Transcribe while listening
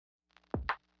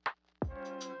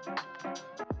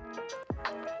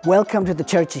Welcome to the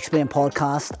Church Explained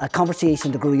podcast, a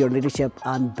conversation to grow your leadership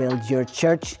and build your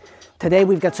church. Today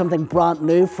we've got something brand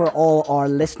new for all our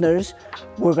listeners.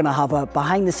 We're going to have a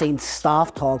behind the scenes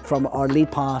staff talk from our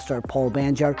lead pastor, Paul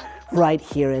Benger, right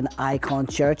here in Icon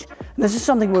Church. And this is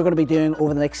something we're going to be doing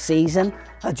over the next season,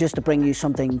 just to bring you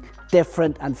something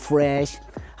different and fresh.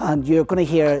 And you're going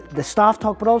to hear the staff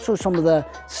talk, but also some of the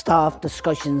staff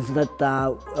discussions that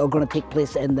are going to take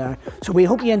place in there. So we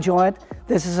hope you enjoy it.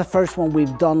 This is the first one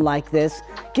we've done like this.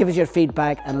 Give us your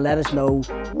feedback and let us know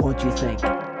what you think.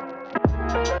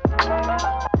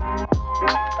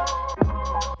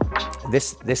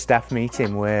 This staff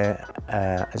meeting, we're,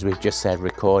 as we've just said,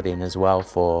 recording as well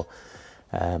for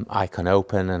Icon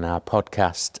Open and our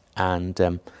podcast.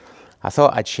 And I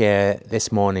thought I'd share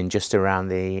this morning just around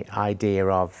the idea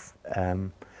of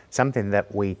something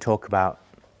that we talk about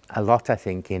a lot, I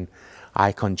think, in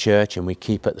Icon Church, and we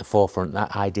keep at the forefront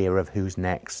that idea of who's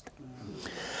next.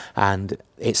 And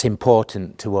it's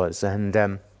important to us.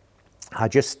 And I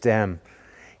just,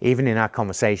 even in our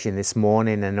conversation this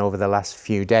morning and over the last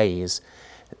few days,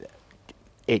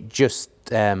 it just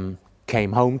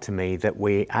came home to me that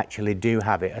we actually do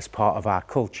have it as part of our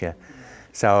culture.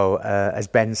 So as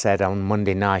Ben said, on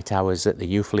Monday night I was at the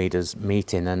youth leaders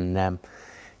meeting, and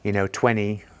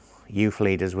 20 youth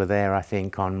leaders were there, I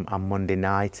think, on Monday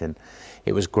night, and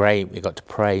it was great. We got to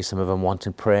pray. Some of them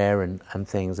wanted prayer and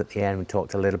things at the end. We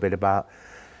talked a little bit about,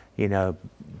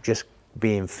 just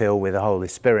being filled with the Holy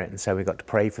Spirit, and so we got to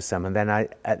pray for some. And then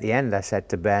at the end I said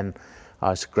to Ben,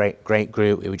 it's a great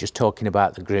group. We were just talking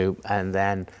about the group, and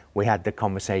then we had the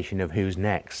conversation of who's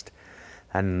next.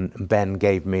 And Ben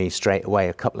gave me straight away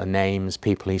a couple of names,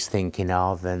 people he's thinking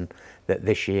of, and that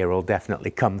this year will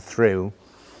definitely come through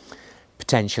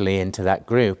potentially into that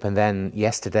group. And then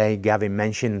yesterday Gavin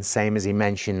mentioned, same as he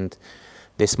mentioned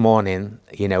this morning,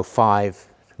 5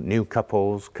 new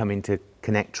couples coming to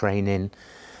Connect training,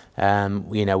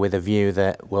 with a view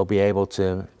that we'll be able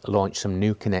to launch some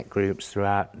new Connect groups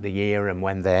throughout the year and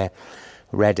when they're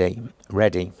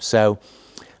ready. So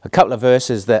a couple of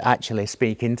verses that actually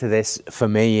speak into this for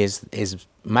me is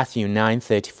Matthew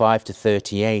 9:35 to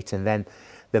 38, and then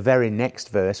the very next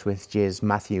verse, which is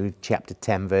Matthew chapter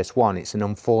 10 verse 1. It's an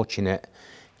unfortunate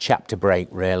chapter break,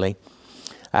 really.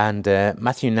 And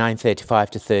Matthew 9:35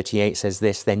 to 38 says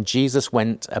this: Then Jesus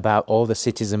went about all the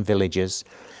cities and villages,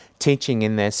 teaching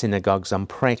in their synagogues and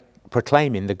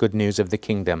proclaiming the good news of the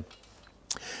kingdom,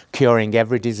 curing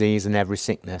every disease and every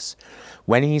sickness.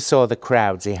 When he saw the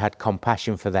crowds, he had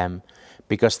compassion for them,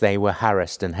 because they were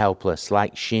harassed and helpless,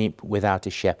 like sheep without a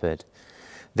shepherd.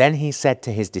 Then he said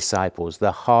to his disciples,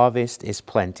 The harvest is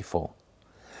plentiful,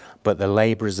 but the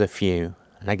laborers are few.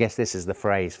 And I guess this is the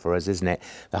phrase for us, isn't it?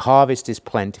 The harvest is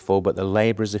plentiful, but the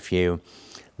laborers are few.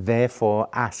 Therefore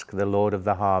ask the Lord of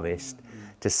the harvest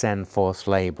to send forth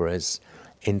laborers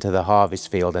into the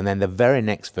harvest field. And then the very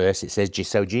next verse, it says,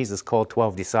 so Jesus called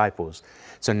 12 disciples.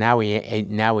 So now he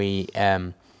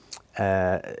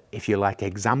if you like,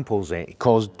 examples it. He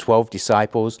calls 12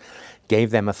 disciples,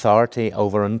 gave them authority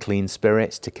over unclean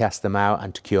spirits to cast them out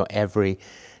and to cure every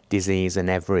disease and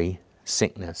every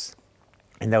sickness.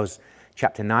 In those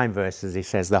chapter 9 verses, he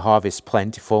says, the harvest is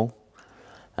plentiful.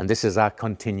 And this is our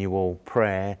continual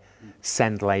prayer,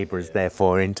 send laborers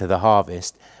therefore into the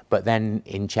harvest. But then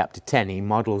in chapter 10, he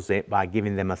models it by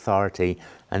giving them authority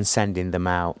and sending them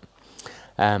out.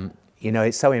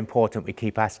 It's so important we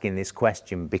keep asking this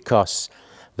question, because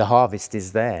the harvest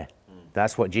is there.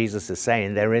 That's what Jesus is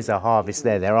saying. There is a harvest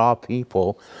there. There are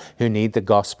people who need the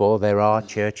gospel. There are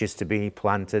churches to be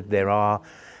planted. There are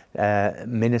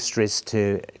ministries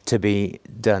to be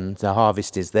done. The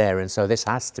harvest is there. And so this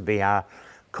has to be our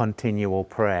continual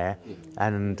prayer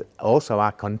and also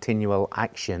our continual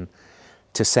action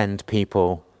to send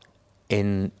people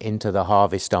into the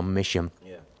harvest on mission.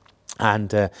 Yeah.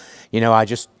 And, I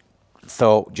just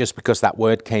thought, just because that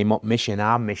word came up, mission,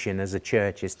 our mission as a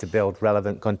church is to build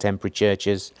relevant contemporary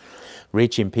churches,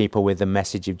 reaching people with the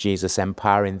message of Jesus,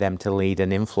 empowering them to lead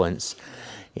and influence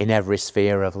in every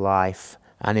sphere of life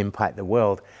and impact the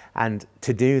world. And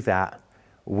to do that,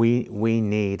 we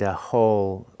need a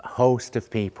whole host of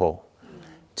people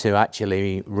to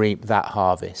actually reap that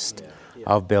harvest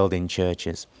of building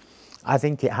churches. I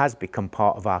think it has become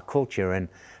part of our culture, and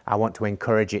I want to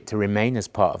encourage it to remain as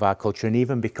part of our culture and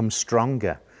even become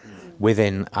stronger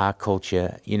within our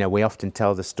culture. We often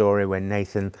tell the story when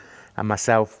Nathan and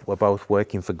myself were both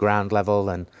working for Ground Level,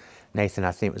 and Nathan,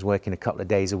 I think, was working a couple of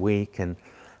days a week, and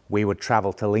we would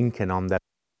travel to Lincoln on those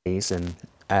days and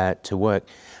to work.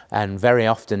 And very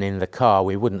often in the car,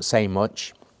 we wouldn't say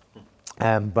much.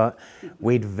 But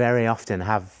we'd very often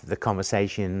have the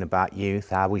conversation about youth.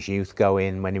 How was youth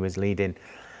going when he was leading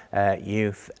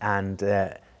youth, and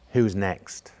who's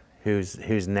next?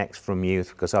 Who's next from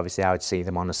youth? Because obviously I would see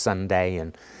them on a Sunday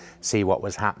and see what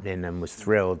was happening and was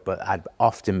thrilled, but I'd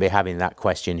often be having that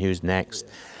question, who's next?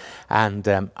 And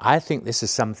I think this is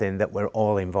something that we're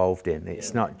all involved in.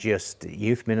 It's not just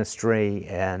youth ministry,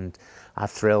 and I'm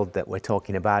thrilled that we're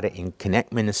talking about it in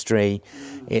Connect Ministry.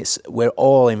 We're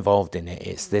all involved in it.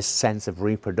 It's this sense of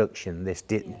reproduction, this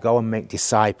go and make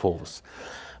disciples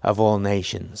of all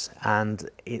nations. And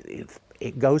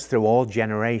it goes through all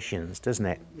generations, doesn't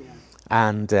it? Yeah.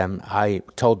 And I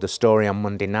told the story on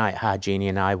Monday night how Jeannie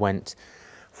and I went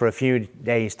for a few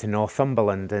days to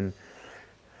Northumberland, and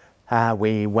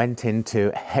we went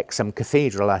into Hexham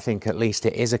Cathedral. I think at least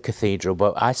it is a cathedral,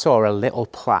 but I saw a little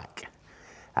plaque,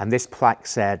 and this plaque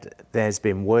said, there's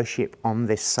been worship on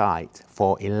this site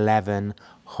for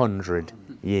 1100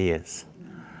 years,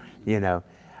 you know.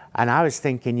 And I was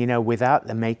thinking, you know, without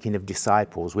the making of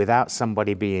disciples, without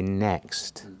somebody being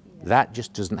next, that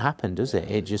just doesn't happen, does it?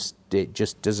 It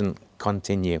just doesn't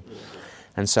continue.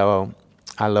 And so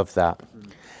I love that.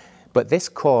 But this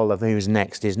call of who's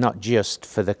next is not just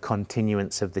for the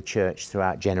continuance of the church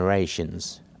throughout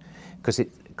generations,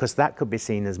 because that could be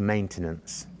seen as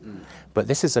maintenance. But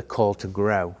this is a call to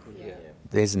grow,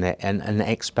 isn't it? And an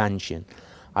expansion.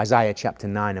 Isaiah chapter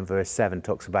 9 and verse 7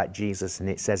 talks about Jesus, and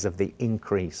it says of the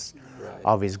increase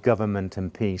of his government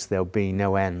and peace, there'll be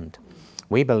no end.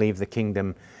 We believe the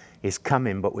kingdom is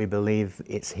coming, but we believe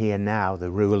it's here now, the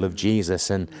rule of Jesus.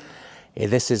 And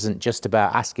this isn't just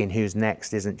about asking who's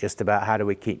next, isn't just about how do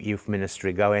we keep youth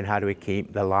ministry going, how do we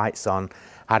keep the lights on,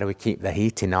 how do we keep the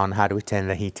heating on, how do we turn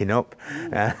the heating up.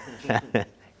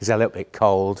 It's a little bit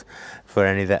cold for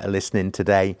any that are listening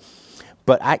today.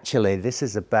 But actually, this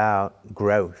is about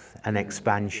growth and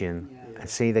expansion, and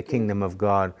see the kingdom of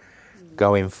God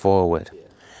going forward.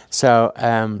 So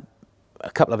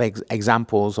a couple of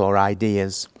examples or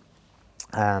ideas.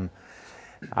 I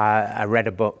read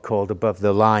a book called Above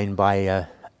the Line by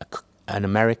an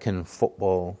American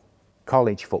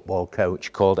college football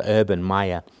coach called Urban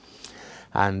Meyer.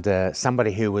 And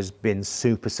somebody who has been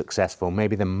super successful,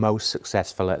 maybe the most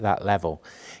successful at that level.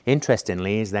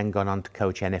 Interestingly, he's then gone on to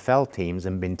coach NFL teams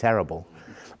and been terrible.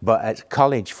 But at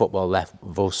college football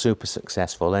level, super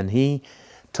successful. And he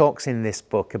talks in this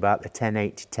book about the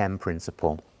 10-8-10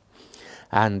 principle.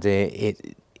 And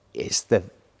it's the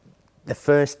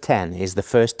first 10 is the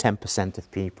first 10%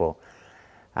 of people.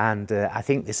 And I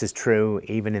think this is true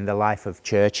even in the life of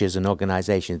churches and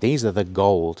organizations. These are the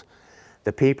gold.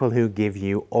 The people who give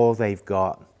you all they've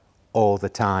got all the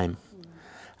time.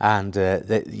 And,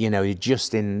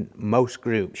 just in most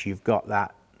groups, you've got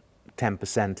that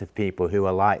 10% of people who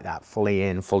are like that, fully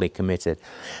in, fully committed.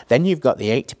 Then you've got the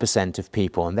 80% of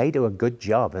people, and they do a good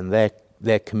job, and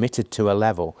they're committed to a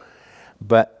level.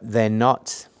 But they're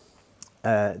not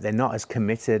as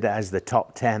committed as the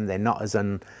top 10. They're not as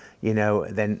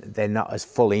they're not as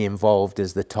fully involved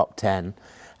as the top 10.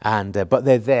 But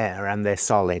they're there and they're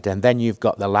solid. And then you've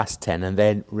got the last 10, and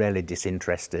they're really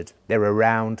disinterested. They're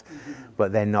around,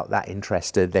 but they're not that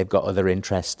interested. They've got other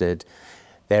interested.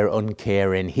 They're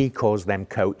uncaring. He calls them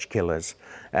coach killers,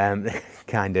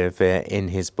 in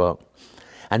his book.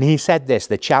 And he said this: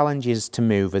 the challenge is to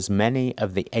move as many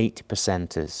of the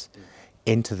 80%ers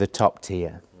into the top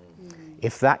tier.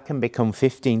 If that can become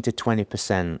 15 to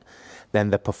 20%, then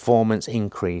the performance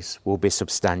increase will be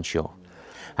substantial.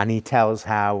 And he tells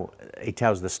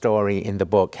the story in the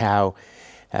book how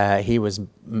he was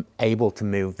able to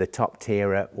move the top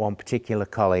tier at one particular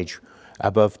college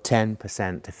above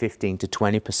 10% to 15 to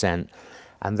 20%.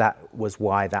 And that was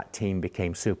why that team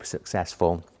became super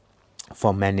successful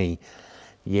for many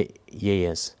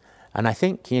years. And I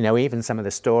think, even some of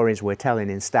the stories we're telling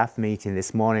in staff meeting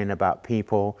this morning about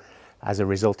people as a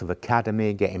result of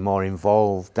academy getting more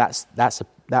involved, that's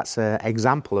an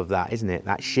example of that, isn't it?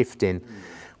 That shifting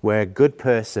where a good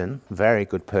person, very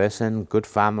good person, good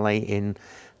family in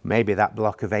maybe that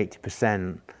block of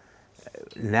 80%,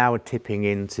 now tipping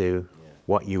into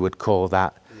what you would call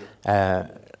that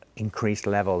increased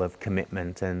level of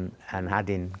commitment and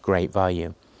adding great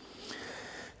value.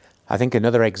 I think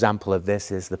another example of this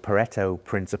is the Pareto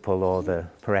principle, or the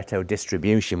Pareto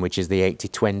distribution, which is the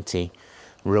 80-20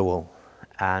 rule.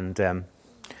 And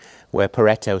where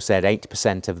Pareto said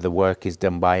 80% of the work is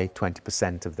done by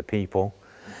 20% of the people.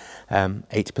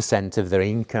 80% of their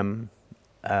income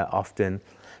often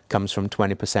comes from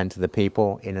 20% of the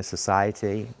people in a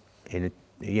society, in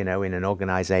an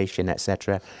organization,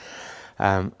 etc.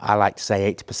 I like to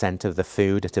say 80% of the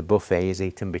food at a buffet is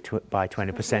eaten by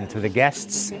 20% of the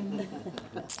guests.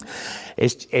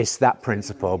 It's that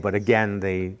principle, but again,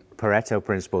 the Pareto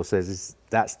principle says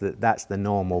that's the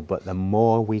normal, but the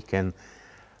more we can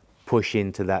push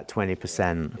into that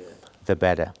 20%, the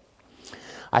better.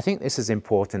 I think this is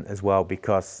important as well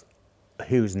because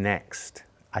who's next,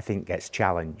 I think, gets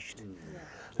challenged,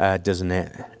 doesn't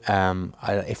it?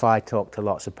 If I talk to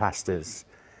lots of pastors,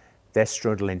 they're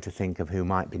struggling to think of who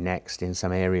might be next in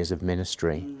some areas of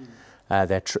ministry.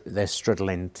 They're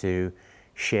struggling to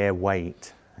share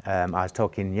weight. I was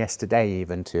talking yesterday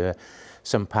even to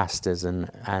some pastors,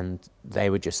 and they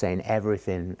were just saying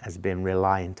everything has been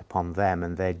reliant upon them,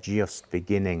 and they're just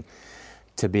beginning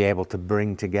to be able to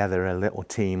bring together a little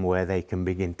team where they can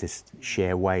begin to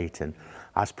share weight. And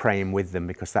I was praying with them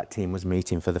because that team was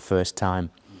meeting for the first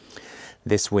time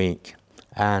this week.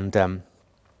 And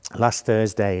last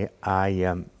Thursday,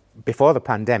 before the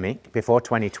pandemic, before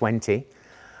 2020,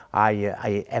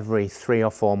 I every 3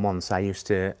 or 4 months I used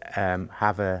to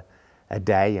have a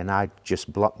day, and I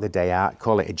just block the day out,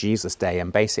 call it a Jesus day,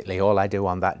 and basically all I do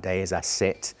on that day is I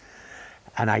sit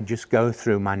and I just go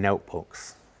through my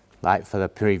notebooks, like for the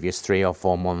previous 3 or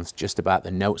 4 months, just about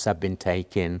the notes I've been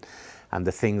taking and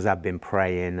the things I've been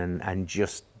praying, and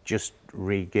just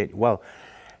well,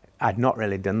 I'd not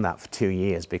really done that for 2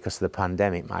 years because of the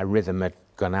pandemic. My rhythm had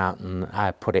gone out, and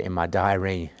I put it in my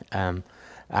diary.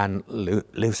 And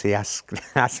Lucy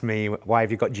asked me, why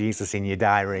have you got Jesus in your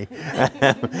diary?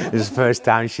 It was the first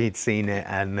time she'd seen it,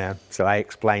 and so I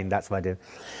explained that's what I do.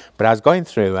 But I was going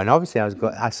through, and obviously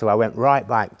so I went right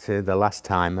back to the last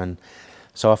time, and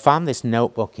so I found this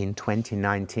notebook in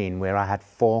 2019 where I had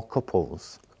 4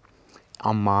 couples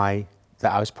that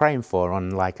I was praying for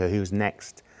on like a who's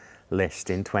next list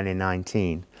in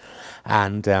 2019,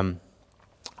 and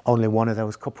only one of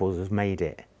those couples has made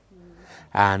it.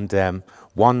 And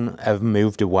one have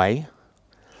moved away.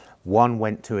 One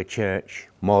went to a church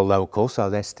more local, so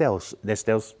they're still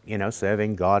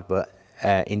serving God, but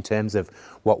in terms of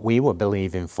what we were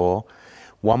believing for.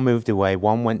 One moved away.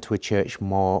 One went to a church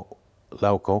more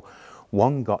local.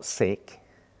 One got sick.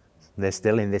 They're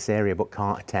still in this area but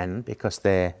can't attend because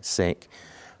they're sick.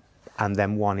 And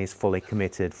then one is fully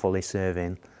committed, fully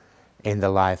serving in the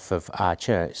life of our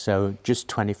church. So just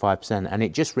 25%. And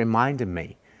it just reminded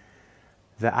me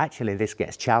that actually this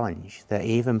gets challenged, that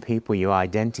even people you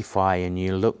identify and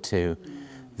you look to,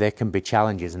 there can be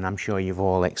challenges, and I'm sure you've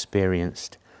all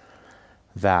experienced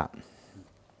that.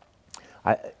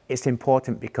 It's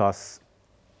important because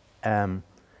the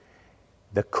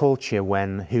culture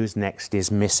when who's next is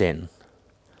missing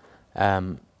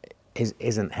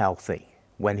isn't healthy.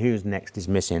 When who's next is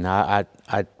missing, I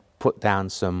put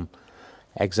down some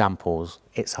examples.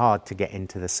 It's hard to get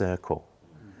into the circle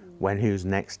when who's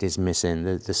next is missing.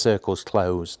 The circle's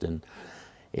closed, and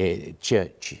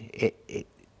church,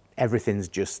 everything's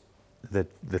just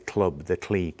the club, the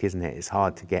clique, isn't it? It's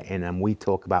hard to get in, and we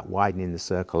talk about widening the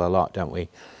circle a lot, don't we?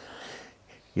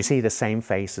 You see the same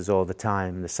faces all the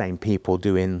time, the same people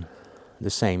doing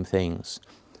the same things.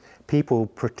 People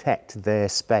protect their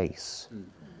space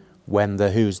when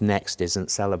the who's next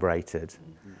isn't celebrated.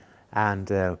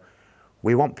 And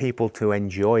we want people to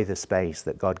enjoy the space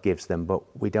that God gives them, but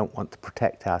we don't want to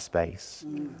protect our space.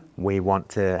 We want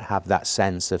to have that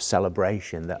sense of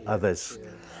celebration that others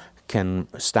can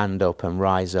stand up and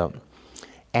rise up.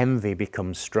 Envy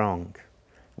becomes strong.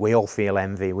 We all feel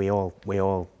envy. We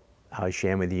all, I was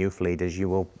sharing with the youth leaders, you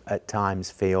will at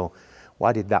times feel,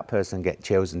 why did that person get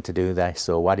chosen to do this?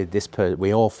 Or why did this person,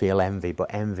 we all feel envy, but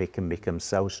envy can become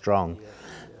so strong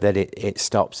that it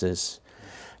stops us.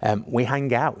 We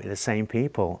hang out with the same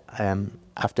people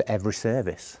after every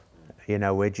service. You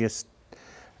know, we're just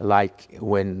like,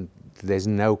 when there's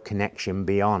no connection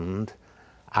beyond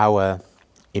our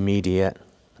immediate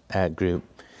group,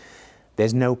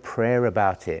 there's no prayer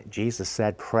about it. Jesus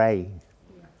said, pray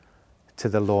to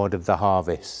the Lord of the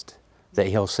harvest that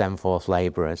he'll send forth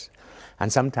laborers.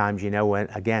 And sometimes, you know,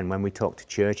 when we talk to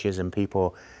churches and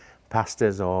people,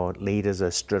 pastors or leaders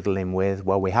are struggling with,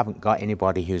 well, we haven't got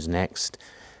anybody who's next.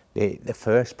 The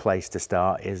first place to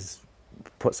start is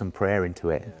put some prayer into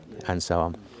it, and so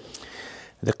on.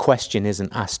 The question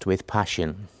isn't asked with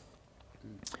passion.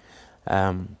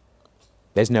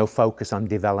 There's no focus on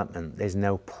development. There's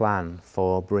no plan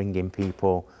for bringing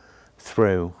people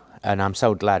through. And I'm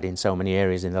so glad in so many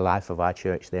areas in the life of our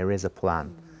church there is a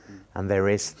plan and there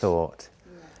is thought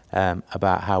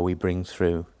about how we bring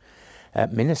through.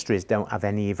 Ministries don't have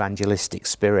any evangelistic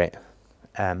spirit.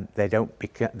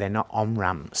 They're not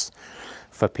on-ramps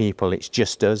for people. It's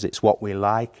just us. It's what we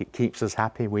like. It keeps us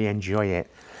happy. We enjoy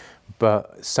it.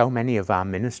 But so many of our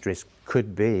ministries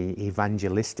could be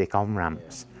evangelistic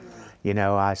on-ramps. You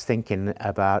know, I was thinking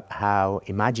about how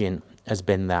Imagine has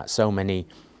been that. So many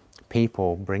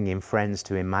people bringing friends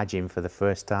to Imagine for the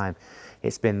first time.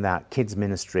 It's been that. Kids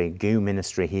ministry, GOO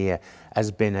ministry here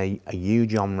has been a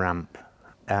huge on-ramp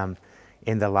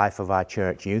in the life of our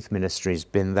church. Youth ministry has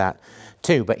been that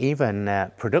too. But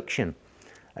even production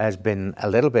has been a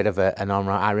little bit of an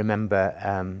on-ramp. I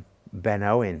remember Ben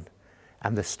Owen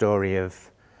and the story of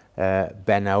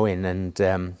Ben Owen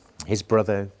and his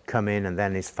brother come in, and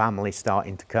then his family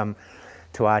starting to come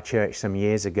to our church some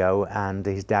years ago, and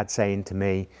his dad saying to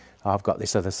me, oh, I've got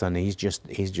this other son, he's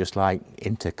just like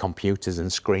into computers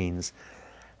and screens.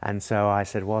 And so I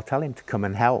said, well, tell him to come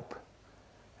and help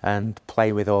and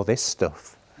play with all this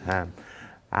stuff.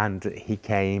 And he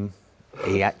came.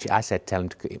 I said, tell him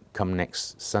to come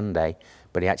next Sunday,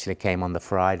 but he actually came on the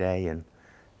Friday and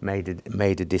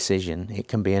made a decision. It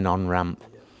can be an on-ramp.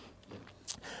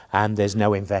 And there's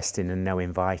no investing and no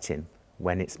inviting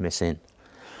when it's missing.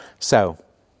 So,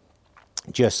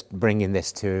 just bringing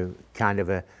this to kind of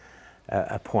a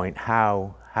point,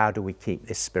 how do we keep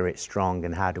this spirit strong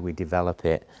and how do we develop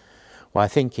it? Well, I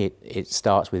think it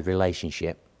starts with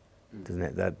relationship, doesn't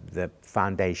it? The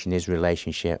foundation is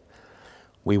relationship.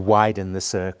 We widen the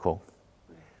circle.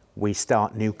 We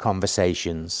start new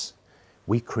conversations.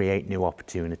 We create new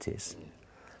opportunities.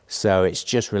 So it's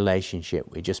just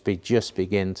relationship. We just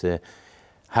begin to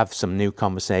have some new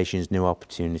conversations, new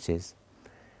opportunities.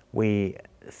 We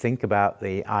think about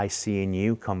the I see in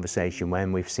you conversation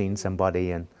when we've seen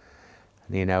somebody, and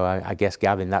you know, I guess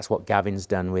Gavin, that's what Gavin's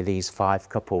done with these 5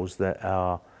 couples that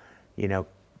are, you know,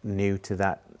 new to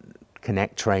that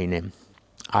Connect training.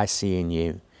 I see in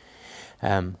you.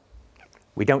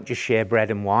 We don't just share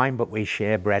bread and wine, but we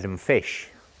share bread and fish,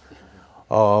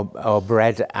 or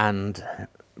bread and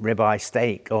ribeye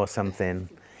steak or something.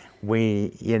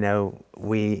 We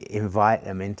invite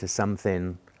them into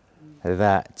something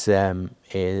that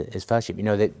is fellowship. You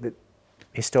know, the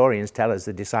historians tell us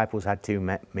the disciples had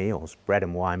 2 meals, bread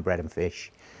and wine, bread and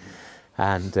fish.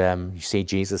 And you see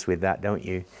Jesus with that, don't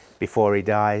you? Before he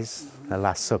dies, the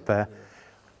Last Supper.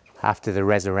 After the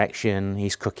resurrection,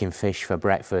 he's cooking fish for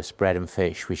breakfast, bread and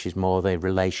fish, which is more the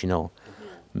relational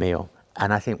meal.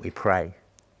 And I think we pray.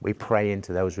 We pray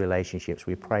into those relationships.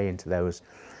 We pray into those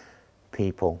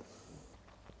people.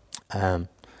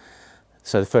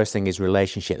 So the first thing is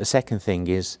relationship. The second thing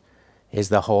is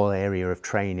the whole area of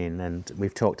training. And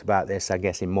we've talked about this, I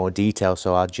guess, in more detail.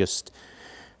 So I'll just,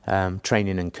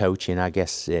 training and coaching, I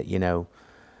guess, the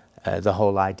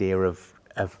whole idea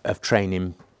of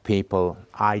training people.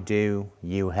 I do,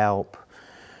 you help.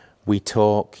 We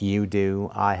talk, you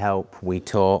do, I help, we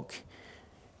talk.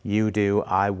 You do,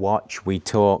 I watch, we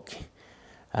talk,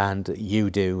 and you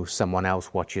do, someone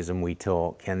else watches and we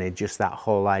talk. And it's just that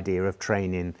whole idea of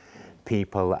training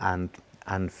people and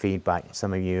feedback.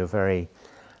 Some of you are very,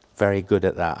 very good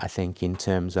at that, I think, in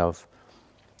terms of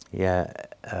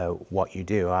what you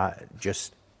do.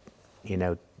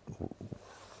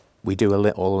 We do a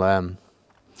little,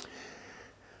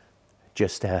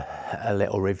 just a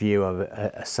little review of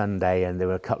a Sunday, and there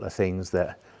were a couple of things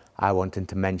that I wanted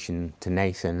to mention to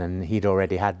Nathan, and he'd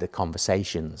already had the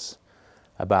conversations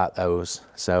about those,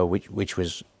 so which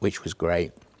was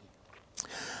great.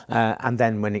 And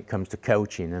then when it comes to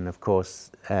coaching, and of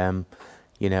course,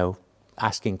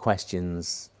 asking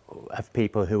questions of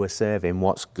people who are serving,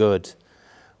 what's good,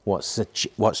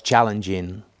 what's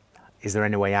challenging, is there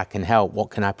any way I can help,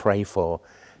 what can I pray for?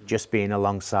 Just being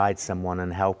alongside someone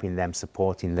and helping them,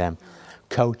 supporting them,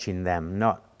 coaching them,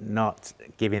 not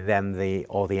giving them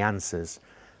all the answers,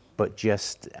 but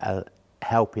just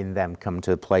helping them come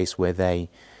to a place where they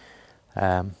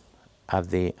have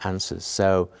the answers.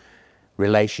 So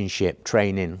relationship,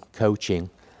 training,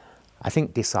 coaching, I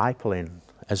think discipling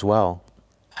as well,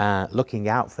 looking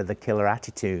out for the killer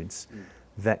attitudes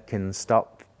that can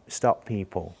stop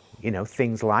people,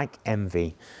 things like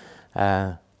envy.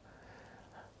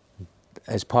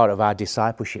 As part of our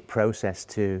discipleship process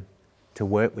to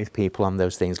work with people on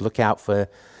those things. Look out for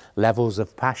levels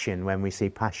of passion when we see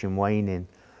passion waning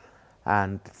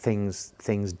and things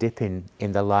dipping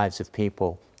in the lives of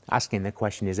people. Asking the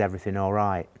question, is everything all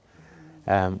right?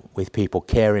 With people,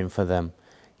 caring for them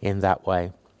in that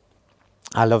way.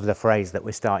 I love the phrase that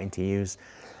we're starting to use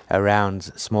around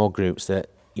small groups that,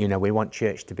 we want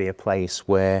church to be a place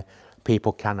where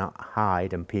people cannot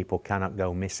hide and people cannot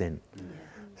go missing.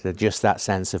 So just that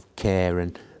sense of care,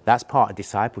 and that's part of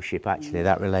discipleship, actually,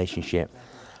 that relationship,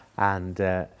 and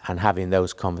having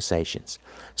those conversations.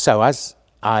 So as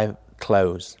I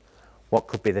close, what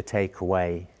could be the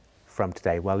takeaway from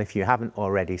today? Well, if you haven't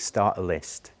already, start a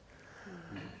list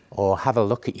or have a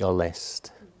look at your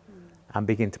list and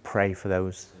begin to pray for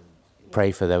those.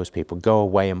 Pray for those people. Go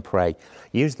away and pray.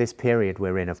 Use this period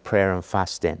we're in of prayer and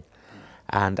fasting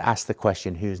and ask the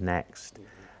question, who's next?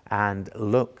 And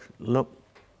look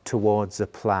towards a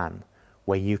plan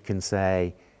where you can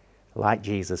say, like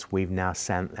Jesus, we've now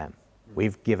sent them.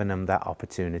 We've given them that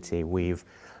opportunity. We've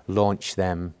launched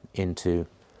them into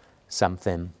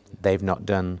something they've not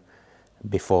done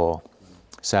before.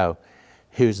 So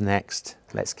who's next?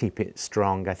 Let's keep it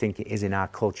strong. I think it is in our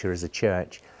culture as a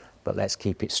church, but let's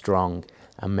keep it strong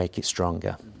and make it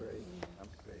stronger.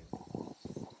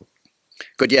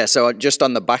 Good, yeah. So just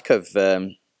on the back of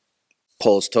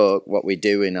Paul's talk, what we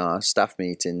do in our staff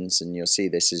meetings, and you'll see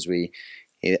this, is we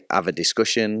have a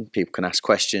discussion, people can ask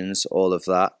questions, all of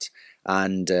that.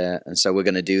 And so we're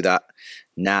going to do that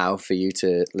now for you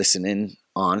to listen in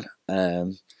on.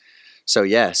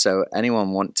 So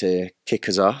anyone want to kick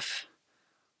us off?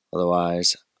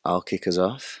 Otherwise, I'll kick us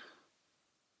off.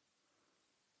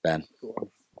 Ben.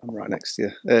 I'm right next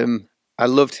to you. I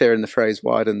loved hearing the phrase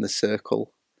widen the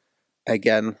circle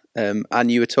again.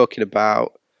 And you were talking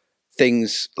about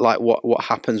things like what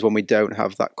happens when we don't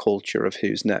have that culture of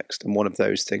who's next. And one of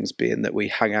those things being that we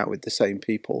hang out with the same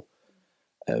people.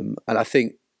 And I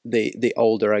think the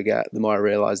older I get, the more I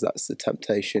realise that's the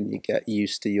temptation. You get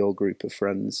used to your group of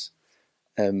friends.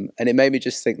 And it made me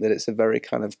just think that it's a very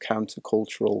kind of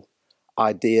countercultural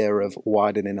idea of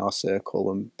widening our circle,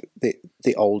 and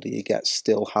the older you get,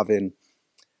 still having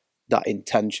that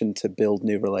intention to build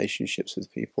new relationships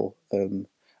with people. I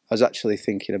was actually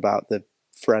thinking about the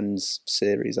Friends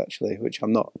series, actually, which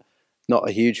I'm not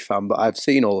a huge fan, but I've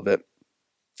seen all of it,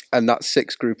 and that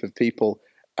 6 group of people,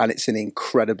 and it's an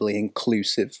incredibly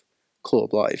inclusive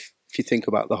club. Like if you think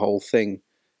about the whole thing,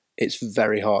 it's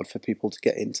very hard for people to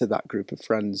get into that group of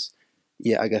friends.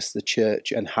 Yeah, I guess the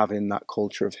church and having that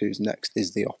culture of who's next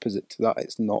is the opposite to that.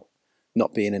 It's not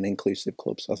being an inclusive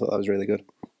club. So I thought that was really good.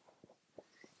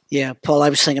 Yeah, Paul, I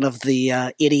was thinking of the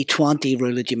 80-20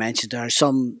 rule that you mentioned there.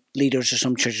 Some leaders or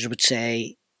some churches would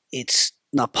say it's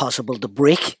not possible to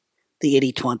break the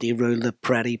 80-20 rule, the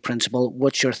Pareto principle.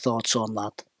 What's your thoughts on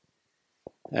that?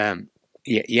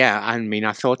 Yeah, I mean,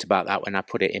 I thought about that when I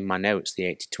put it in my notes, the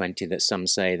 80-20, that some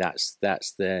say that's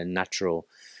the natural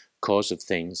cause of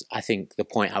things. I think the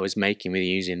point I was making with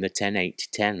using the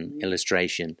 10-8-10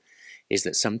 illustration is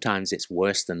that sometimes it's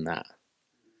worse than that.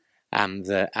 And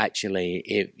that actually,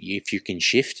 if you can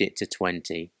shift it to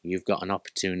 20, you've got an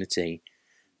opportunity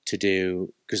to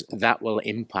do, because that will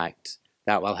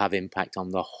have impact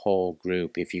on the whole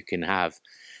group. If you can have,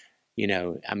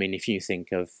 I mean, if you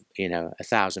think of,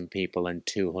 1,000 people and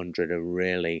 200 are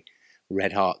really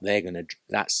red hot,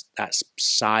 that's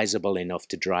sizable enough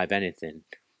to drive anything.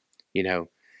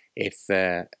 If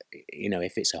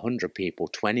it's 100 people,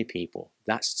 20 people,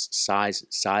 that's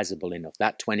sizable enough.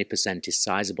 That 20% is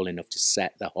sizable enough to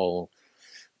set the whole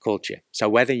culture. So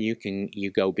whether you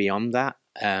go beyond that,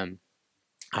 I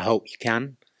hope you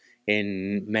can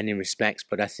in many respects,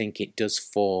 but I think it does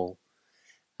fall.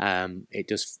 It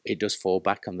does fall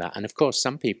back on that. And of course,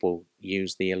 some people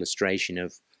use the illustration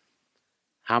of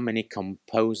how many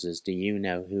composers do you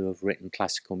know who have written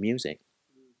classical music?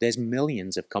 There's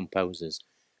millions of composers,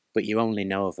 but you only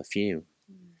know of a few.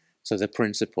 So the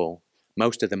principle,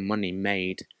 most of the money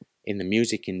made in the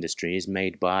music industry is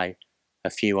made by a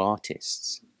few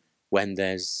artists. When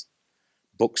there's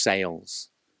book sales,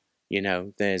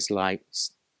 there's like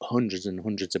hundreds and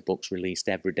hundreds of books released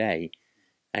every day,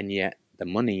 and yet the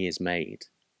money is made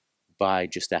by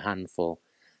just a handful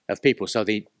of people. So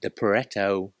the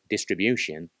Pareto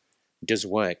distribution does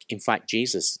work. In fact,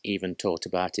 Jesus even taught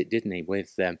about it, didn't he,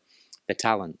 with the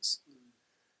talents?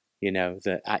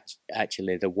 That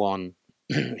actually the one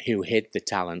who hid the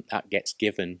talent, that gets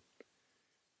given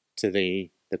to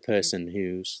the person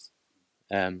who's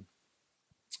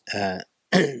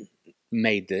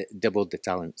doubled the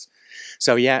talents.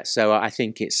 So I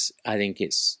think it's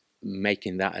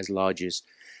making that as large as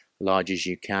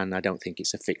you can. I don't think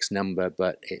it's a fixed number,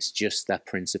 but it's just that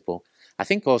principle. I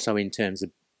think also in terms of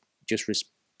just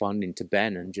responding to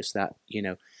Ben and just that,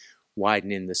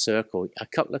 widening the circle. A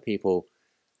couple of people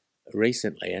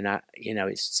recently, and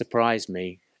it's surprised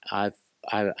me. I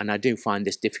do find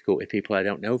this difficult with people I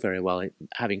don't know very well,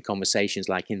 having conversations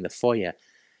like in the foyer,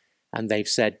 and they've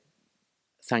said,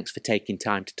 "Thanks for taking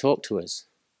time to talk to us."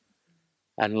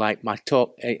 And like my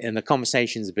talk and the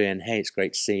conversations have been, "Hey, it's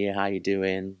great to see you. How you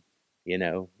doing?"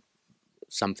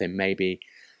 Something maybe,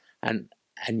 and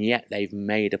yet they've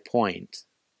made a point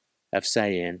of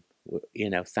saying,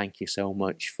 "Thank you so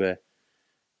much for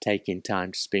taking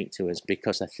time to speak to us,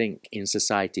 because I think in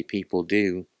society people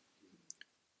do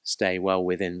stay well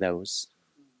within those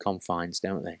confines,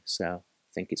 don't they? So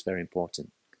I think it's very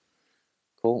important.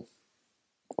 Cool.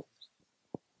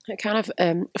 It kind of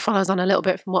follows on a little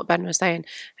bit from what Ben was saying,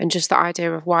 and just the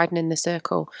idea of widening the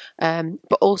circle.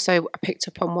 But also I picked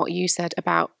up on what you said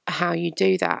about how you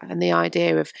do that, and the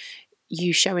idea of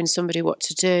you showing somebody what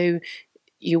to do,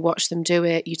 you watch them do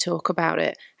it, you talk about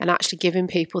it, and actually giving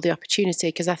people the opportunity.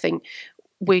 Because I think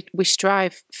we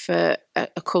strive for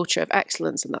a culture of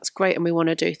excellence, and that's great, and we want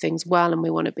to do things well, and we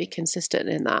want to be consistent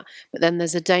in that. But then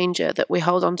there's a danger that we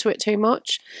hold on to it too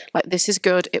much. Like, this is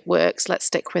good, it works, let's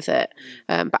stick with it.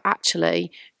 But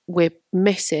actually, we're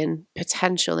missing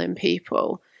potential in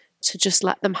people to just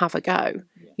let them have a go.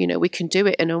 You know, we can do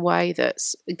it in a way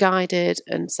that's guided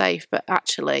and safe, but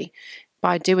actually,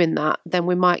 by doing that, then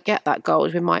we might get that goal.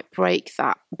 We might break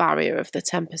that barrier of the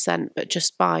 10%, but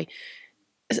just by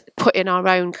putting our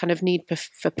own kind of need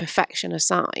for perfection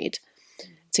aside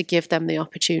to give them the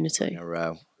opportunity. In a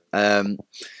row.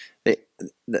 The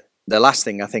last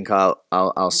thing I think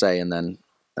I'll say, and then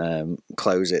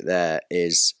close it there,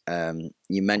 is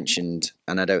you mentioned,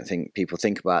 and I don't think people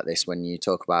think about this when you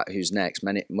talk about who's next.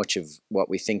 Much of what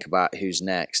we think about who's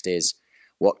next is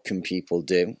what can people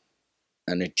do,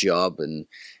 and a job, and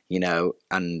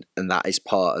and that is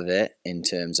part of it in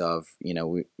terms of,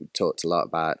 we talked a lot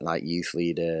about like youth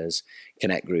leaders,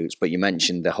 connect groups, but you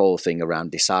mentioned the whole thing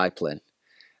around discipling,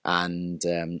 and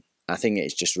I think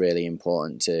it's just really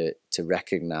important to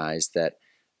recognize that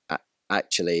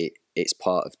actually it's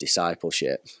part of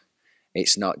discipleship.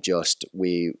 It's not just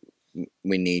we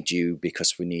need you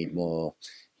because we need more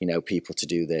people to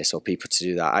do this or people to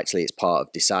do that. Actually, it's part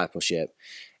of discipleship.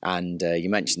 And you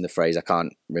mentioned the phrase, I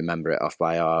can't remember it off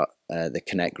by heart, the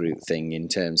connect group thing, in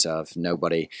terms of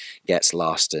nobody gets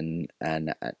lost and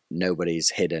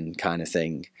nobody's hidden kind of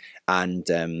thing. And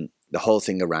the whole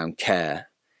thing around care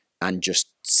and just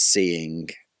seeing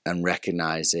and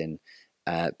recognizing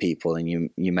people. And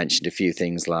you mentioned a few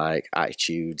things like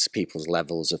attitudes, people's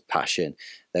levels of passion,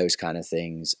 those kind of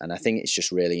things. And I think it's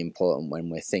just really important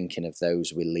when we're thinking of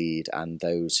those we lead and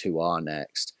those who are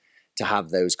next, to have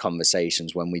those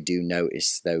conversations when we do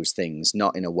notice those things,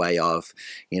 not in a way of,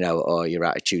 oh, your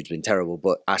attitude's been terrible,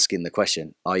 but asking the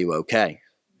question, are you okay?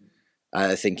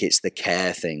 I think it's the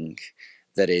care thing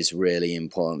that is really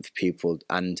important for people.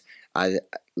 And I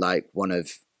like one of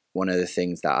the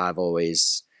things that I've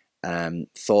always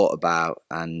thought about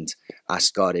and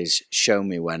asked God is, show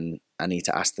me when I need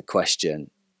to ask the question,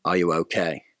 are you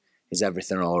okay? Is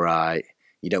everything all right?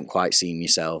 You don't quite see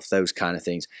yourself, those kind of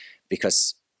things.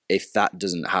 Because if that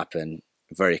doesn't happen,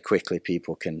 very quickly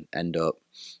people can end up,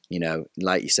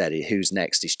 like you said, who's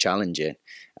next is challenging.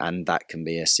 And that can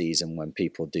be a season when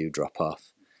people do drop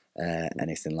off,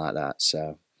 anything like that.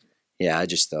 So, yeah, I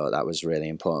just thought that was really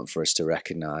important for us to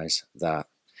recognise that.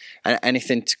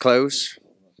 Anything to close?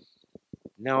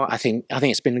 No, I think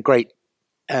it's been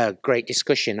a great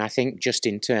discussion. I think just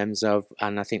in terms of,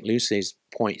 and I think Lucy's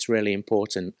point is really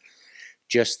important,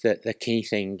 just that the key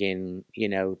thing in,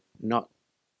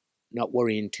 not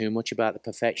worrying too much about the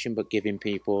perfection, but giving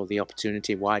people the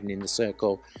opportunity, widening the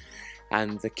circle.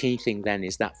 And the key thing then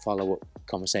is that follow-up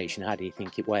conversation. How do you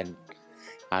think it went?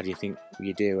 How do you think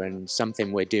you do? And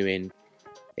something we're doing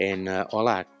in all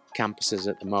our campuses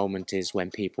at the moment is when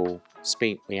people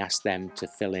speak, we ask them to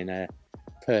fill in a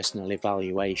personal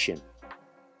evaluation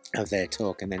of their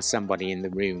talk, and then somebody in the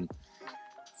room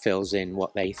fills in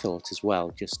what they thought as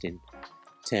well, just in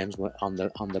terms on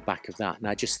the back of that. And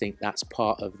I just think that's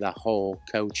part of the whole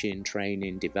coaching,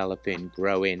 training, developing,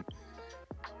 growing,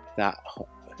 that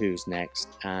who's next.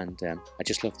 And I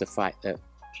just love the fact that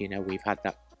we've had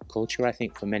that culture, I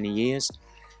think, for many years,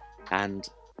 and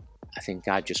I think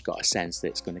I've just got a sense that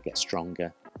it's going to get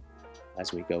stronger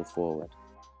as we go forward.